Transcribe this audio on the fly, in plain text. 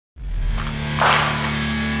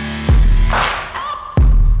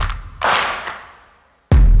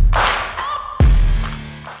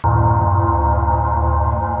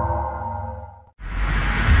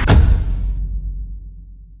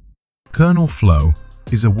Kernel Flow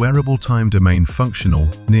is a wearable time-domain functional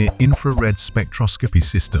near-infrared spectroscopy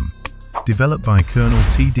system developed by Kernel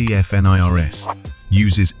TDF-NIRS,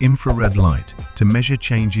 uses infrared light to measure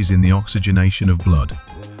changes in the oxygenation of blood,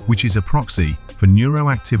 which is a proxy for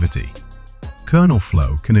neuroactivity. Kernel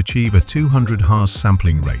Flow can achieve a 200 Hz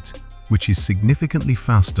sampling rate, which is significantly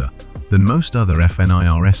faster than most other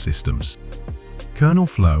FNIRS systems. Kernel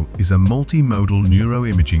Flow is a multimodal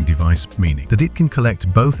neuroimaging device, meaning that it can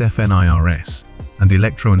collect both FNIRS and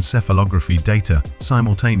electroencephalography data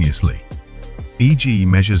simultaneously. EEG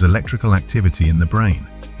measures electrical activity in the brain,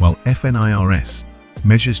 while FNIRS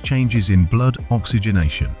measures changes in blood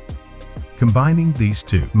oxygenation. Combining these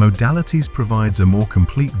two modalities provides a more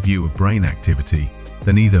complete view of brain activity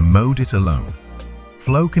than either mode it alone.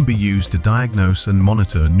 Flow can be used to diagnose and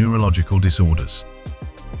monitor neurological disorders.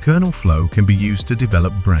 Kernel Flow can be used to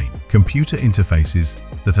develop brain-computer interfaces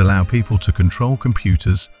that allow people to control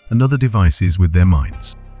computers and other devices with their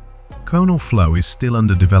minds. Kernel Flow is still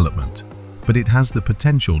under development, but it has the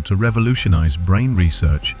potential to revolutionize brain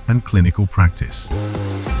research and clinical practice.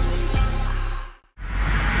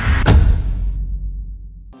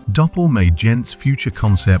 Doppelmayr-Gent's future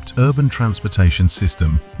concept urban transportation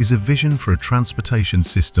system is a vision for a transportation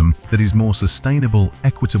system that is more sustainable,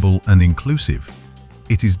 equitable, and inclusive.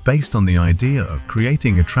 It is based on the idea of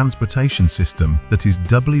creating a transportation system that is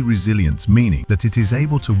doubly resilient, meaning that it is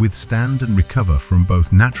able to withstand and recover from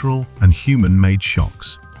both natural and human-made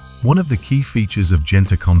shocks. One of the key features of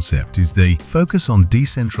Genta concept is the focus on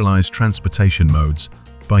decentralized transportation modes.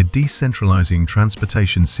 By decentralizing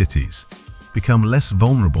transportation, cities become less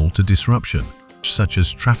vulnerable to disruption, such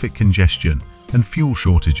as traffic congestion and fuel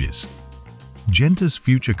shortages. Genta's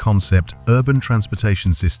future concept urban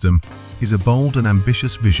transportation system is a bold and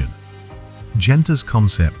ambitious vision. Genta's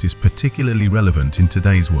concept is particularly relevant in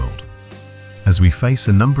today's world, as we face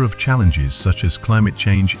a number of challenges such as climate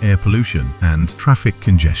change, air pollution, and traffic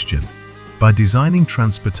congestion. By designing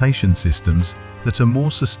transportation systems that are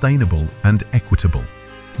more sustainable and equitable,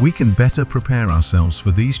 we can better prepare ourselves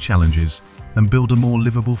for these challenges and build a more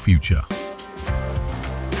livable future.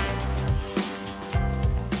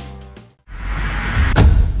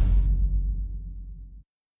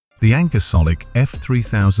 The Anker-Solic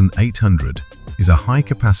F3800 is a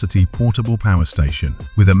high-capacity portable power station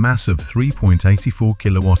with a mass of 3.84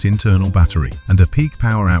 kW internal battery and a peak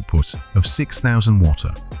power output of 6,000 watt.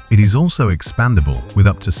 It is also expandable with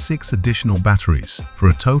up to 6 additional batteries for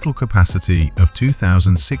a total capacity of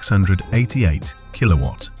 2,688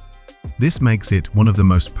 kW. This makes it one of the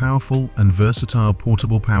most powerful and versatile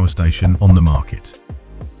portable power station on the market.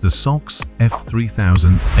 The SOLX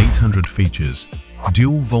F3800 features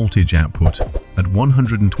dual voltage output at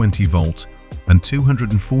 120 volt and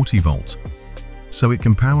 240 volt, so it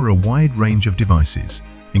can power a wide range of devices,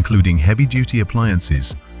 including heavy-duty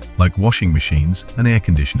appliances like washing machines and air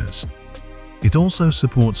conditioners. It also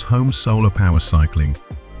supports home solar power cycling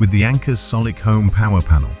with the Anker-Solic Home Power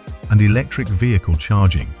Panel and electric vehicle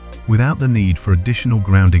charging without the need for additional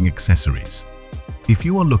grounding accessories. If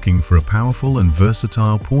you are looking for a powerful and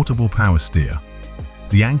versatile portable power steer,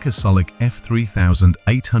 the Anker-Solic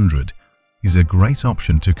F3800 is a great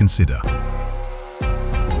option to consider.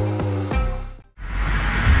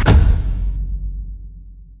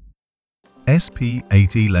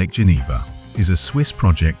 SP80 Lake Geneva is a Swiss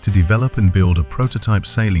project to develop and build a prototype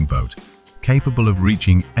sailing boat capable of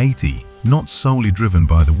reaching 80 knots solely driven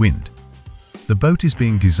by the wind. The boat is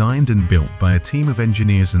being designed and built by a team of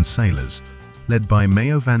engineers and sailors led by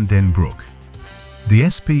Mayo van den Broek. The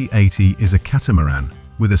SP80 is a catamaran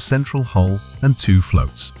with a central hull and 2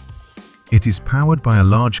 floats. It is powered by a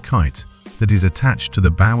large kite that is attached to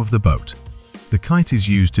the bow of the boat. The kite is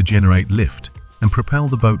used to generate lift and propel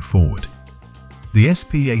the boat forward. The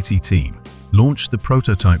SP80 team launched the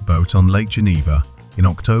prototype boat on Lake Geneva in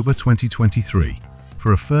October 2023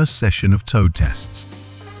 for a first session of towed tests.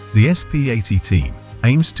 The SP80 team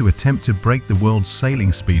aims to attempt to break the world's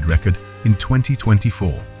sailing speed record in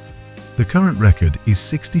 2024. The current record is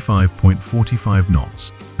 65.45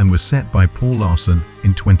 knots and was set by Paul Larsen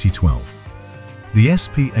in 2012. The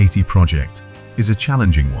SP80 project is a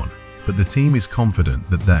challenging one, but the team is confident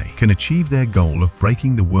that they can achieve their goal of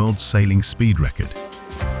breaking the world's sailing speed record.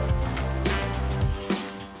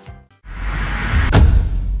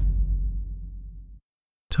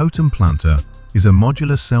 Totem Planter is a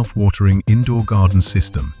modular self-watering indoor garden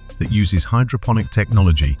system that uses hydroponic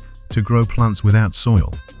technology to grow plants without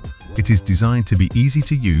soil. It is designed to be easy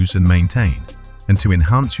to use and maintain, and to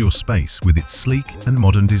enhance your space with its sleek and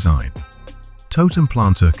modern design. Totem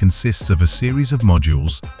Planter consists of a series of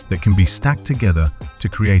modules that can be stacked together to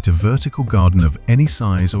create a vertical garden of any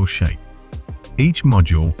size or shape. Each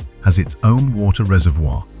module has its own water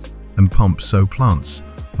reservoir and pump, so plants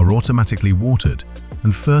are automatically watered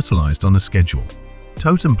and fertilized on a schedule.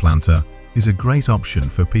 Totem Planter is a great option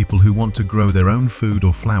for people who want to grow their own food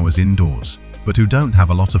or flowers indoors, but who don't have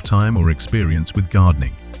a lot of time or experience with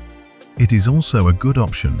gardening. It is also a good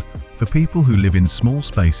option for people who live in small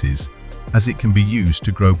spaces, as it can be used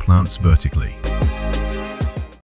to grow plants vertically.